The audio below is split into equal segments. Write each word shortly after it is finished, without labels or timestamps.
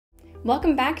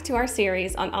Welcome back to our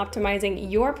series on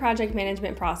optimizing your project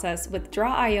management process with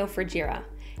draw.io for Jira.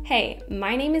 Hey,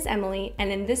 my name is Emily,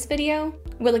 and in this video,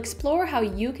 we'll explore how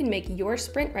you can make your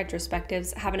sprint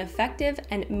retrospectives have an effective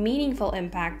and meaningful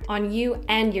impact on you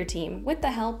and your team with the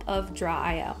help of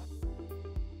draw.io.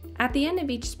 At the end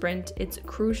of each sprint, it's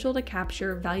crucial to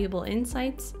capture valuable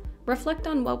insights, reflect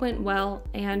on what went well,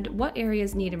 and what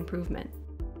areas need improvement.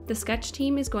 The Sketch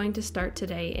team is going to start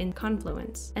today in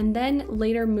Confluence, and then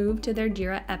later move to their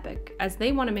Jira Epic, as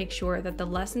they want to make sure that the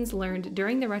lessons learned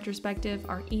during the retrospective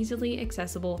are easily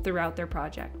accessible throughout their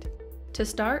project. To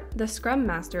start, the Scrum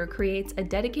Master creates a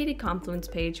dedicated Confluence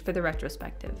page for the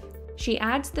retrospective. She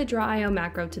adds the draw.io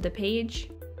macro to the page,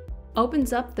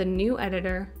 opens up the new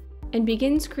editor, and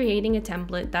begins creating a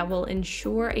template that will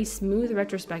ensure a smooth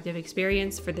retrospective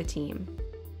experience for the team.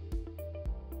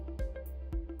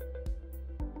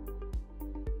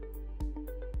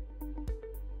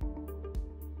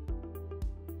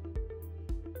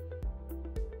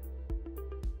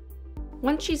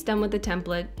 Once she's done with the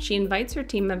template, she invites her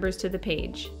team members to the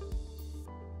page.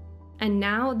 And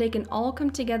now they can all come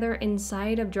together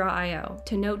inside of draw.io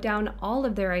to note down all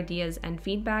of their ideas and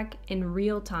feedback in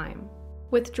real time.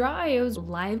 With draw.io's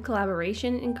live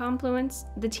collaboration in Confluence,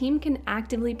 the team can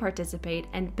actively participate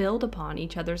and build upon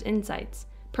each other's insights,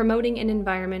 promoting an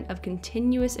environment of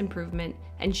continuous improvement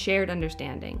and shared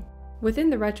understanding.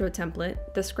 Within the retro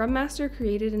template, the Scrum Master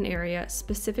created an area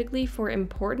specifically for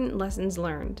important lessons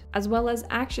learned, as well as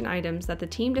action items that the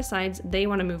team decides they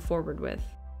want to move forward with.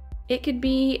 It could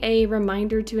be a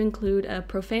reminder to include a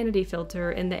profanity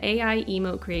filter in the AI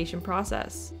emote creation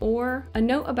process, or a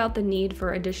note about the need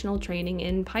for additional training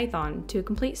in Python to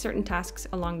complete certain tasks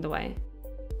along the way.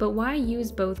 But why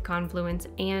use both Confluence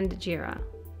and Jira?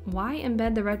 Why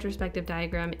embed the retrospective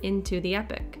diagram into the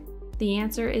Epic? The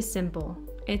answer is simple.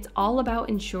 It's all about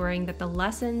ensuring that the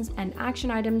lessons and action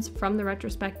items from the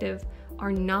retrospective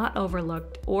are not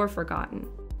overlooked or forgotten.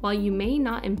 While you may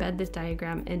not embed this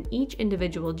diagram in each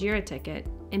individual Jira ticket,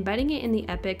 embedding it in the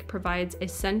Epic provides a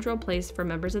central place for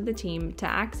members of the team to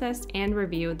access and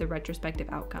review the retrospective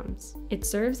outcomes. It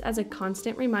serves as a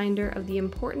constant reminder of the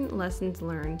important lessons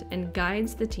learned and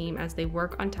guides the team as they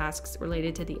work on tasks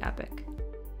related to the Epic.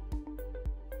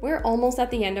 We're almost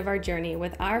at the end of our journey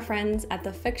with our friends at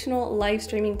the fictional live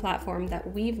streaming platform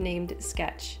that we've named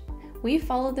Sketch. We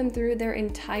followed them through their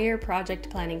entire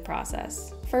project planning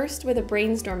process. First with a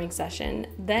brainstorming session,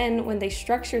 then when they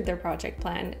structured their project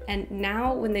plan, and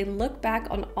now when they look back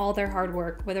on all their hard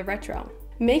work with a retro.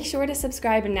 Make sure to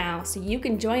subscribe now so you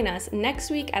can join us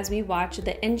next week as we watch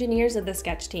the engineers of the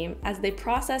Sketch team as they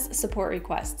process support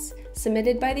requests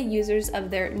submitted by the users of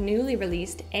their newly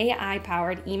released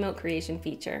AI-powered emote creation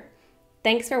feature.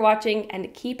 Thanks for watching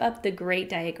and keep up the great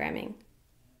diagramming.